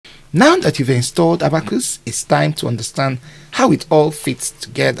Now that you've installed ABAQUS, it's time to understand how it all fits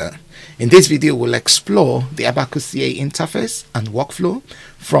together. In this video, we'll explore the ABAQUS CAE interface and workflow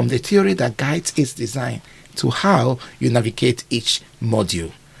from the theory that guides its design to how you navigate each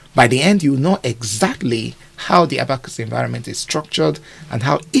module. By the end, you'll know exactly how the ABAQUS environment is structured and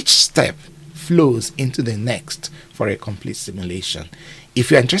how each step flows into the next for a complete simulation.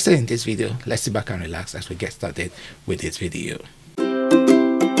 If you're interested in this video, let's sit back and relax as we get started with this video.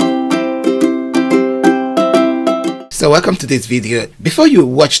 So welcome to this video. Before you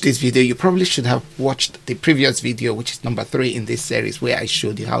watch this video, you probably should have watched the previous video, which is number 3 in this series, where I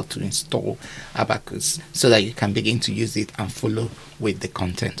showed you how to install ABAQUS so that you can begin to use it and follow with the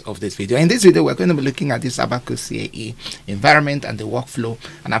content of this video. In this video, we're going to be looking at this ABAQUS CAE environment and the workflow,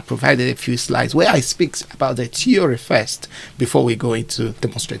 and I've provided a few slides where I speak about the theory first before we go into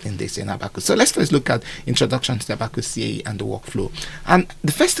demonstrating this in ABAQUS. So let's first look at introduction to the ABAQUS CAE and the workflow. And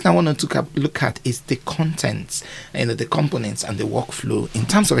the first thing I want to look at is the contents and the components and the workflow in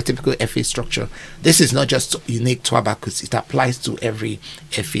terms of a typical FE structure. This is not just unique to ABAQUS, it applies to every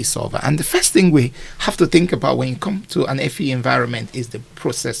FE solver. And the first thing we have to think about when you come to an FE environment is the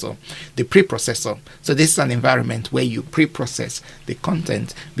processor, the preprocessor. So this is an environment where you pre-process the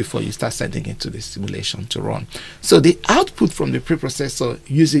content before you start sending it to the simulation to run. So the output from the preprocessor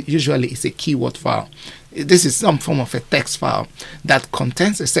usually is a keyword file. This is some form of a text file that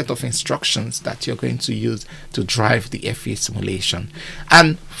contains a set of instructions that you're going to use to drive the FE simulation.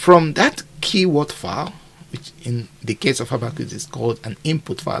 And from that keyword file, which in the case of ABAQUS is called an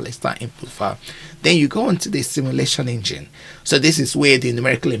input file, a start input file, then you go into the simulation engine. So this is where the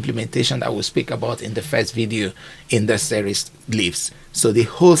numerical implementation that we'll speak about in the first video in the series lives. So the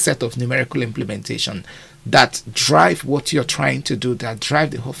whole set of numerical implementation that drive what you're trying to do, that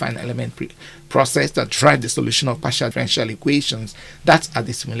drive the whole finite element process, that drive the solution of partial differential equations, that's at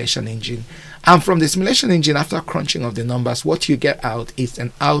the simulation engine. And from the simulation engine, after crunching of the numbers, what you get out is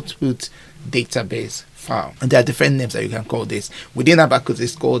an output database file. And there are different names that you can call this. Within ABAQUS,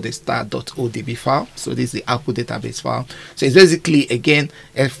 it's called the star.odb file. So this is the output database file. So it's basically, again,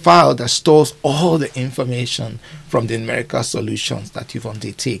 a file that stores all the information from the numerical solutions that you've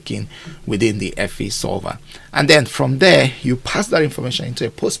undertaken within the FE solver. And then from there, you pass that information into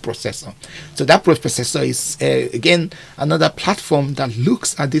a post-processor. So that post-processor is, again, another platform that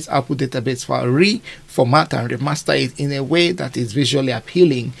looks at this output database file, reformat and remaster it in a way that is visually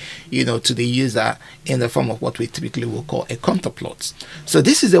appealing, to the user in the form of what we typically will call a contour plot. So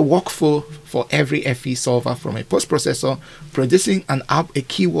this is a workflow for every FE solver, from a post-processor producing a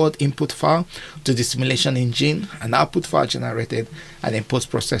keyword input file to the simulation engine, an output file generated, and a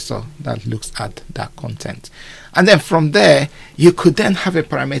post-processor that looks at that content. And then from there, you could then have a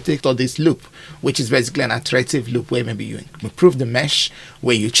parametric or this loop, which is basically an iterative loop where maybe you improve the mesh,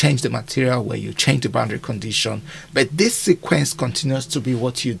 where you change the material, where you change the boundary condition. But this sequence continues to be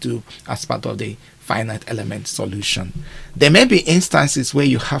what you do as part of the finite element solution. There may be instances where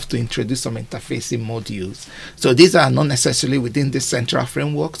you have to introduce some interfacing modules. So these are not necessarily within the central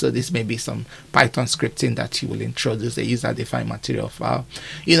framework. So this may be some Python scripting that you will introduce, a user-defined material file.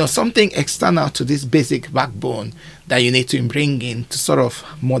 Something external to this basic backbone that you need to bring in to sort of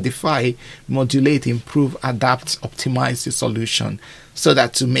modify, modulate, improve, adapt, optimize the solution so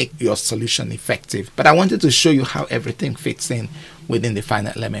that to make your solution effective. But I wanted to show you how everything fits in within the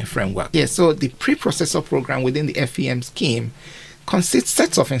finite element framework. So the preprocessor program within the FEM scheme consists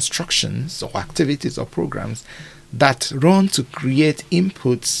sets of instructions or activities or programs that run to create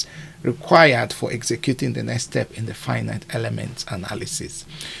inputs required for executing the next step in the finite element analysis.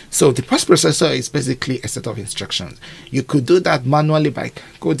 So the post-processor is basically a set of instructions. You could do that manually by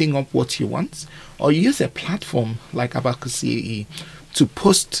coding up what you want, or use a platform like ABAQUS CAE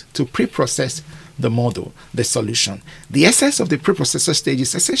to pre-process the model, the solution. The essence of the preprocessor stage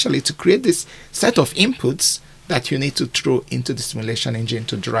is essentially to create this set of inputs that you need to throw into the simulation engine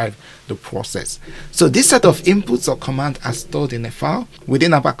to drive the process. So this set of inputs or commands are stored in a file.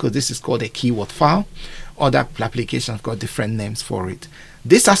 Within ABAQUS, this is called a keyword file. Other applications have got different names for it.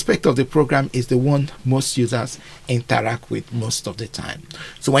 This aspect of the program is the one most users interact with most of the time.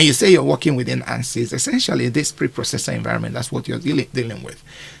 So when you say you're working within ANSYS, essentially this preprocessor environment, that's what you're dealing with.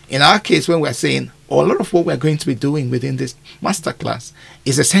 In our case, when we're saying a lot of what we're going to be doing within this masterclass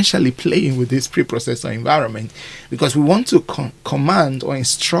is essentially playing with this preprocessor environment, because we want to command or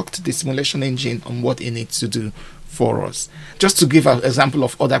instruct the simulation engine on what it needs to do for us. Just to give an example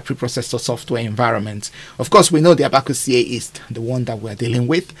of other preprocessor software environments, of course we know the ABAQUS CAE is the one that we're dealing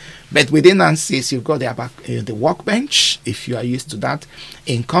with, but within ANSYS you've got the workbench, if you are used to that.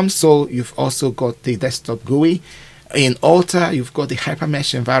 In console you've also got the desktop GUI, In Alta, you've got the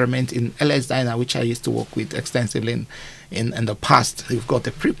hypermesh environment. In LSDyna, which I used to work with extensively in the past, you've got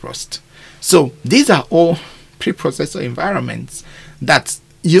the Preprost. So these are all preprocessor environments that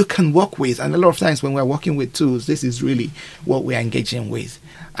you can work with, and a lot of times when we're working with tools, this is really what we're engaging with.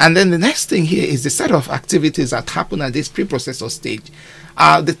 And then the next thing here is the set of activities that happen at this preprocessor stage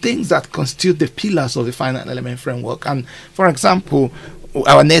are the things that constitute the pillars of the finite element framework. And for example,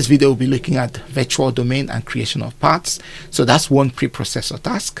 our next video will be looking at virtual domain and creation of parts. So that's one preprocessor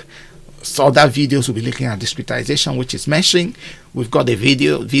task. So other videos will be looking at discretization, which is meshing. We've got the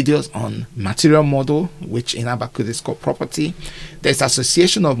videos on material model, which in ABAQUS is called property. There's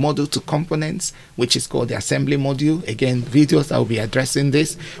association of module to components, which is called the assembly module. Again, videos that will be addressing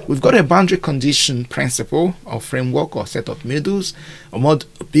this. We've got a boundary condition principle or framework or set of modules or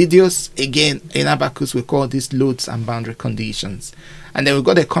videos. Again, in ABAQUS, we call these loads and boundary conditions. And then we've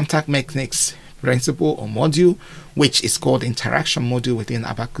got a contact mechanics principle or module, which is called interaction module within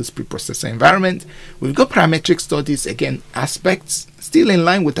ABAQUS preprocessor environment. We've got parametric studies, again, aspects still in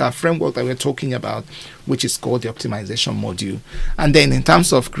line with our framework that we're talking about, which is called the optimization module. And then in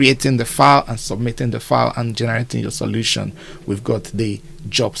terms of creating the file and submitting the file and generating your solution, we've got the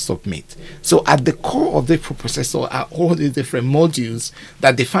job submit. So at the core of the preprocessor are all the different modules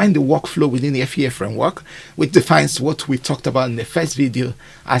that define the workflow within the FEA framework, which defines what we talked about in the first video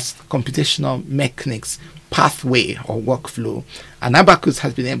as computational mechanics pathway or workflow. And ABAQUS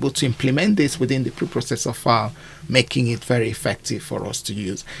has been able to implement this within the preprocessor file, making it very effective for us to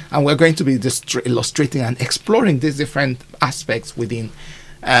use. And we're going to be just illustrating and exploring these different aspects within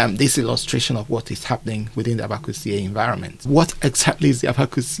this illustration of what is happening within the ABAQUS CAE environment. What exactly is the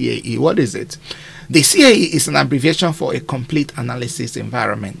ABAQUS CAE? What is it? The CAE is an abbreviation for a complete analysis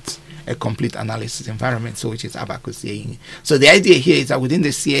environment. A complete analysis environment, so which is ABAQUS CAE. So the idea here is that within the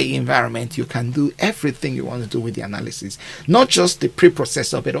CAE environment, you can do everything you want to do with the analysis, not just the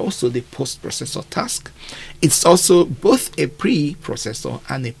preprocessor, but also the post-processor task. It's also both a pre-processor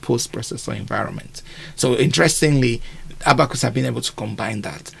and a post-processor environment. So interestingly, ABAQUS have been able to combine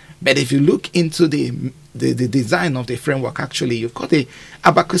that. But if you look into the design of the framework, actually, you've got the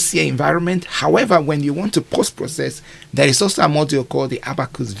ABAQUS CAE environment. However, when you want to post-process, there is also a module called the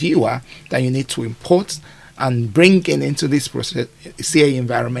ABAQUS Viewer that you need to import and bring into this CAE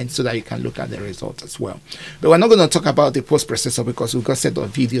environment so that you can look at the results as well. But we're not going to talk about the post-processor because we've got a set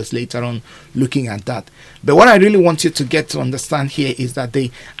of videos later on looking at that. But what I really want you to get to understand here is that the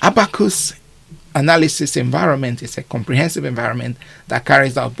ABAQUS analysis environment is a comprehensive environment that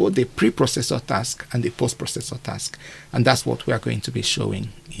carries out both the preprocessor task and the post-processor task, and that's what we are going to be showing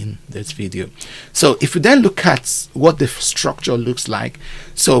in this video. So if you then look at what the structure looks like,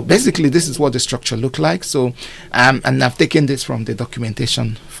 so basically this is what the structure looks like. So and I've taken this from the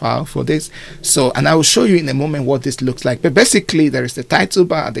documentation file for this, so and I will show you in a moment what this looks like. But basically there is the title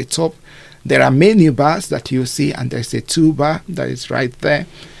bar at the top, there are menu bars that you see, and there's a toolbar that is right there.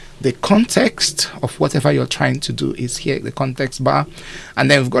 The context of whatever you're trying to do is here, the context bar. And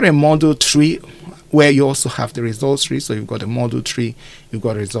then we've got a module tree where you also have the results tree. So you've got a module tree, you've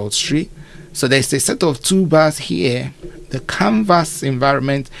got a results tree. So there's a set of toolbars here, the canvas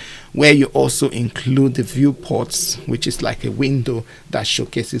environment, where you also include the viewports, which is like a window that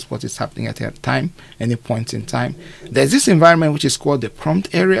showcases what is happening at a time, any point in time. There's this environment which is called the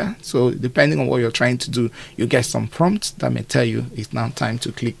prompt area. So depending on what you're trying to do, you get some prompts that may tell you it's now time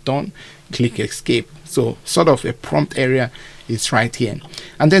to click done, click escape. So sort of a prompt area is right here.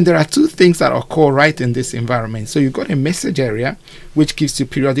 And then there are two things that occur right in this environment. So you've got a message area, which gives you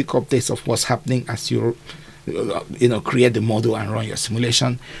periodic updates of what's happening as you create the model and run your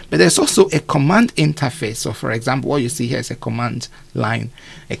simulation. But there's also a command interface. So for example, what you see here is a command line,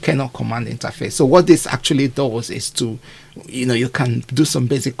 a kernel command interface. So what this actually does is to, you can do some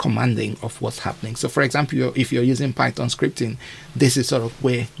basic commanding of what's happening. So for example, if you're using Python scripting, this is sort of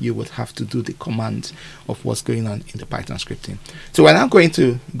where you would have to do the command of what's going on in the Python scripting. So we're now going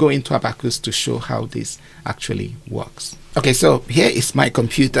to go into ABAQUS to show how this actually works. Okay, so here is my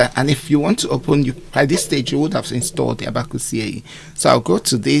computer, and if you want to open, by this stage you would have installed the ABAQUS CAE. So I'll go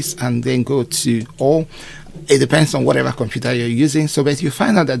to this and then go to all. It depends on whatever computer you're using. So but you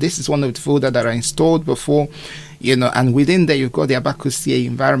find out that this is one of the folders that are installed before, and within there you've got the ABAQUS CAE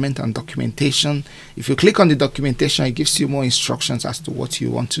environment and documentation. If you click on the documentation, it gives you more instructions as to what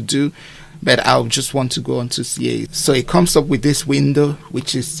you want to do. But I'll just want to go on to CAE. So it comes up with this window,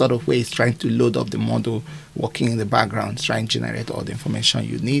 which is sort of where it's trying to load up the model working in the background, trying to generate all the information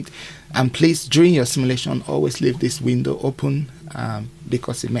you need. And please, during your simulation, always leave this window open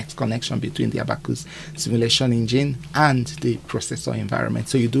because it makes connection between the ABAQUS simulation engine and the processor environment.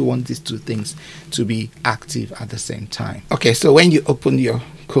 So you do want these two things to be active at the same time. Okay, so when you open your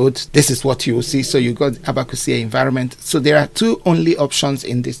code, this is what you will see. So you got ABAQUS CAE environment. So there are two only options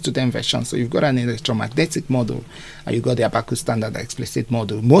in the student version. So you've got an electromagnetic model and you've got the ABAQUS standard explicit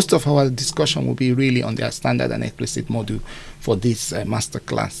model. Most of our discussion will be really on their standard and explicit model for this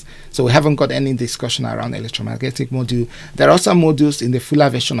masterclass. So we haven't got any discussion around electromagnetic module. There are also modules in the fuller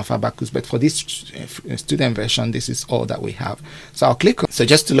version of ABAQUS, but for this student version, this is all that we have. So I'll click on, so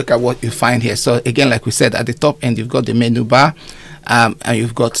just to look at what you find here. So again, like we said, at the top end, you've got the menu bar. And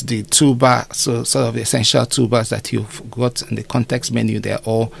you've got the toolbar, so sort of the essential toolbars that you've got in the context menu. They're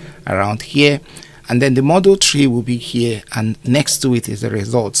all around here. And then the model tree will be here, and next to it is the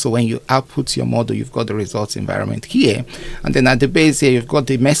results. So when you output your model, you've got the results environment here. And then at the base here, you've got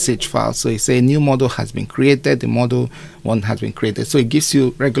the message file. So you say a new model has been created, the model one has been created. So it gives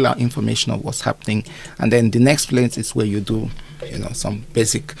you regular information of what's happening. And then the next place is where you do, you know, some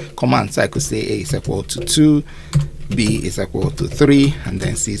basic commands. I could say A is equal to 2, B is equal to 3, and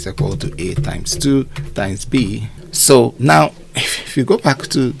then C is equal to A times 2 times B. So now if you go back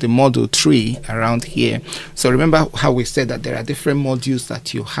to the model tree around here, so remember how we said that there are different modules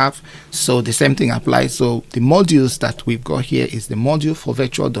that you have. So the same thing applies. So the modules that we've got here is the module for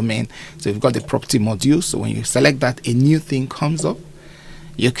virtual domain. So you've got the property module. So when you select that, a new thing comes up.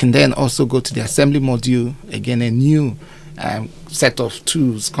 You can then also go to the assembly module. Again, a new set of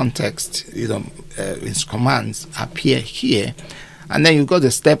tools, context, commands appear here. And then you've got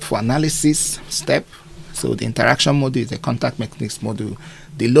the step for analysis step. So the interaction module is the contact mechanics module.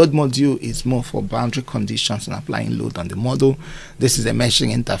 The load module is more for boundary conditions and applying load on the model. This is a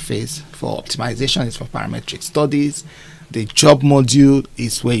meshing interface. For optimization, it's for parametric studies. The job module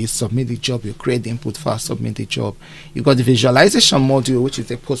is where you submit the job, you create the input file, submit the job. You've got the visualization module, which is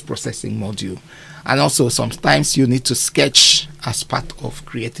a post-processing module. And also sometimes you need to sketch as part of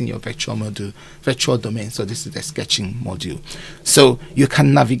creating your virtual module, virtual domain. So this is the sketching module. So you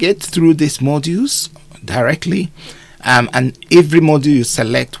can navigate through these modules directly, and every module you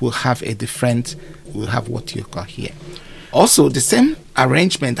select will have a different, will have what you got here. Also, the same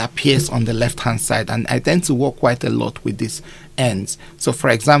arrangement appears on the left hand side, and I tend to work quite a lot with these ends. So for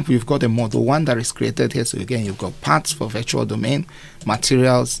example, you've got a model 1 that is created here. So again, you've got parts for virtual domain,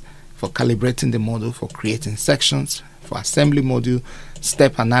 materials for calibrating the model, for creating sections, for assembly module,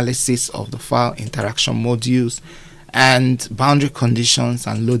 step analysis of the file, interaction modules, and boundary conditions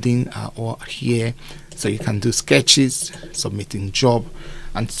and loading are all here. So you can do sketches, submitting job,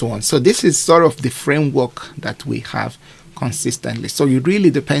 and so on. So this is sort of the framework that we have consistently. So it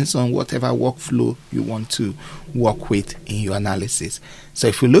really depends on whatever workflow you want to work with in your analysis. So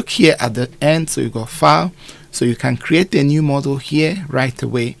if we look here at the end, so you got file, so you can create a new model here right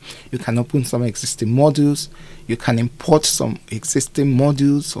away. You can open some existing modules. You can import some existing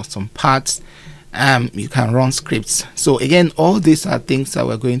modules or some parts. You can run scripts. So again, all these are things that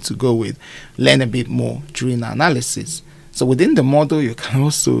we're going to go with, learn a bit more during analysis. So within the model, you can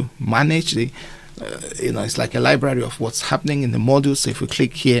also manage the, it's like a library of what's happening in the module. So if we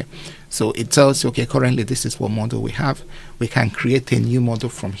click here, so it tells you, okay, currently this is what model we have. We can create a new model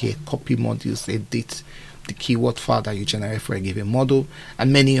from here, copy modules, edit the keyword file that you generate for a given model,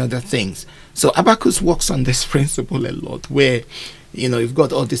 and many other things. So ABAQUS works on this principle a lot, where you've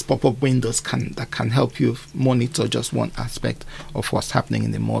got all these pop-up windows that can help you monitor just one aspect of what's happening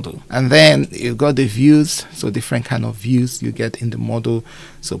in the model. And then you've got the views, so different kind of views you get in the model.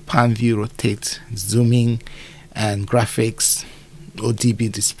 So pan view, rotate, zooming, and graphics,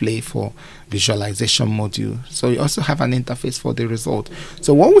 ODB display for visualization module. So you also have an interface for the result.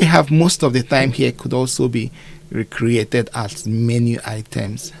 So what we have most of the time here could also be recreated as menu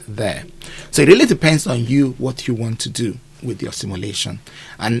items there. So it really depends on you what you want to do with your simulation,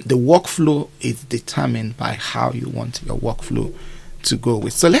 and the workflow is determined by how you want your workflow to go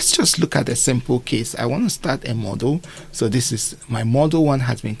with. So let's just look at a simple case. I want to start a model. So this is my model 1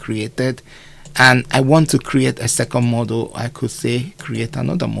 has been created, and I want to create a second model. I could say create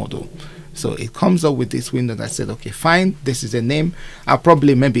another model. So it comes up with this window that said, okay, fine, this is a name.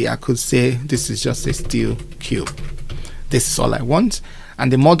 Maybe I could say this is just a steel cube. This is all I want.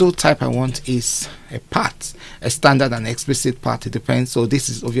 and the model type I want is a part, a standard and explicit part. It depends. So this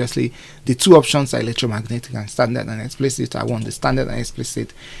is obviously the two options are electromagnetic and standard and explicit. I want the standard and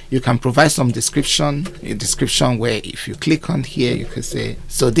explicit. You can provide some description, a description where if you click on here, you can say,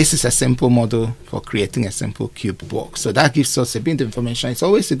 so this is a simple model for creating a simple cube box. So that gives us a bit of information. It's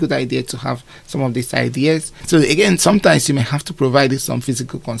always a good idea to have some of these ideas. So again, sometimes you may have to provide some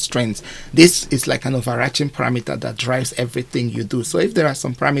physical constraints. This is like an overarching parameter that drives everything you do. So if there are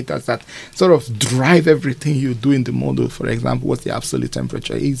some parameters that sort of drive everything you do in the model, for example, what the absolute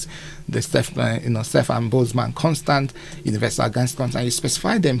temperature is, the Steph and Boltzmann constant, universal gas constant, you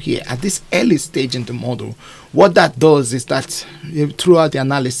specify them here at this early stage in the model. What that does is that throughout the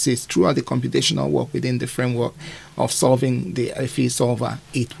analysis, throughout the computational work within the framework of solving the FE solver,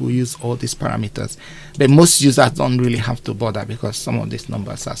 it will use all these parameters. But most users don't really have to bother because some of these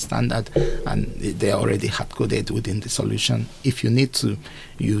numbers are standard and they're already hard-coded within the solution. If you need to,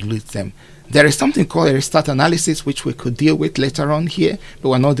 you lose them. There is something called a restart analysis, which we could deal with later on here, but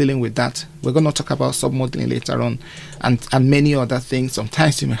we're not dealing with that. We're going to talk about submodeling later on and many other things.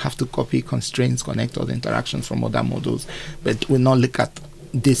 Sometimes you may have to copy constraints, connect other interactions from other models, but we'll not look at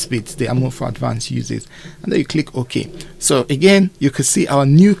this bit. They are more for advanced uses. And then you click OK. So again, you can see our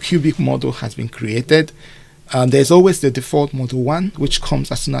new cubic model has been created. There's always the default model 1, which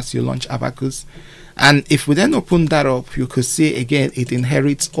comes as soon as you launch Abacus. And if we then open that up, you could see again it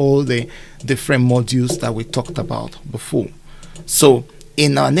inherits all the different modules that we talked about before. So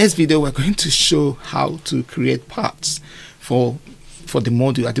in our next video, we're going to show how to create parts for the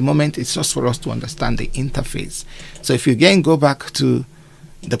module. At the moment, it's just for us to understand the interface. So if you again go back to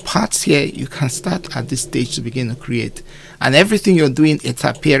the parts here, you can start at this stage to begin to create, and everything you're doing, it's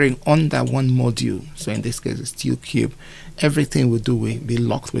appearing under one module. So in this case, it's steel cube. Everything we do will be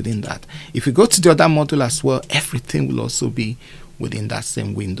locked within that. If you go to the other module as well, everything will also be within that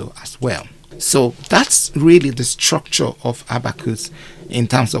same window as well. So that's really the structure of Abacus in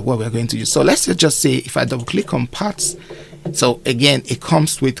terms of what we're going to use. So let's just say if I double click on parts, so again, it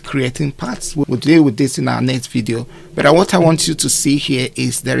comes with creating parts. We'll deal with this in our next video. But what I want you to see here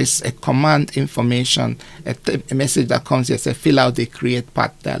is there is a command information, a message that comes here, says fill out the create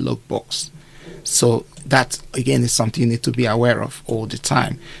part dialog box. So that again is something you need to be aware of all the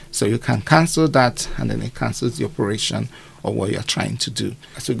time. So you can cancel that, and then it cancels the operation or what you're trying to do.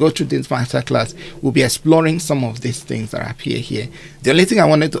 As we go through this masterclass, we'll be exploring some of these things that appear here. The only thing I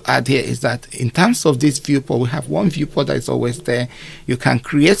wanted to add here is that in terms of this viewport, we have one viewport that is always there. You can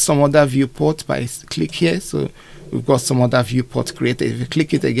create some other viewport by click here. So we've got some other viewports created. If you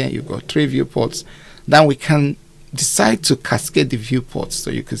click it again, you've got 3 viewports. Then we can decide to cascade the viewports. So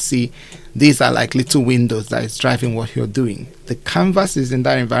you can see these are like little windows that is driving what you're doing. The canvas is in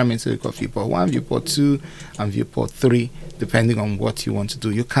that environment, so you've got viewport 1, viewport 2, and viewport 3, depending on what you want to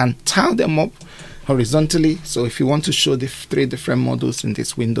do. You can tile them up horizontally. So if you want to show the 3 different models in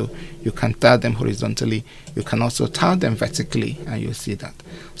this window, you can tile them horizontally. You can also tile them vertically, and you'll see that.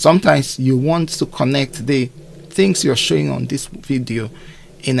 Sometimes you want to connect the things you're showing on this video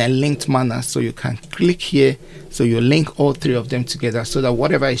in a linked manner, so you can click here, so you link all 3 of them together so that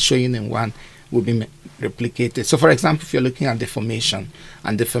whatever is showing in one will be replicated. So for example, if you're looking at deformation,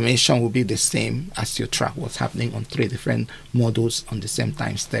 and deformation will be the same as you track what's happening on 3 different models on the same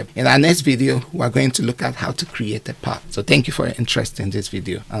time step. In our next video, we're going to look at how to create a part. So thank you for your interest in this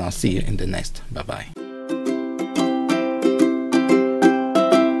video, and I'll see you in the next. Bye bye.